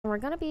We're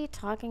going to be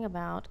talking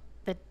about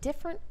the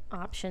different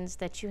options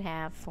that you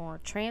have for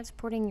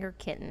transporting your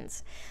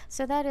kittens.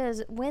 So, that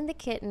is when the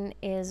kitten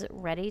is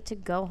ready to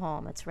go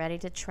home, it's ready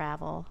to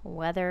travel,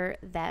 whether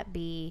that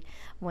be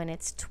when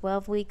it's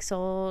 12 weeks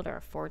old,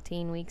 or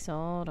 14 weeks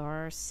old,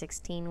 or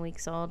 16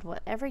 weeks old,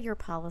 whatever your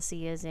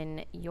policy is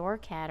in your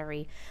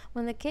cattery.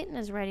 When the kitten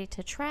is ready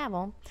to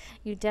travel,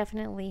 you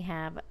definitely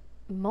have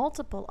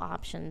multiple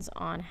options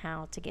on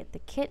how to get the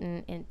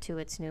kitten into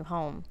its new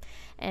home.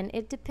 And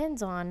it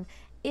depends on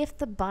if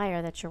the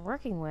buyer that you're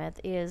working with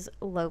is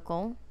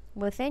local,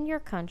 within your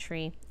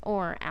country,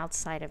 or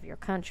outside of your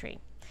country.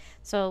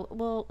 So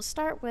we'll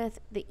start with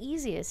the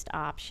easiest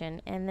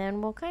option and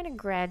then we'll kind of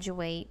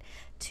graduate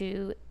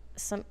to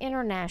some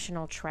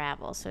international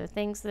travel. So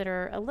things that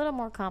are a little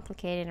more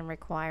complicated and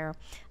require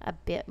a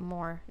bit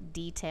more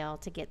detail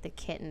to get the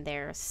kitten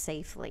there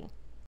safely.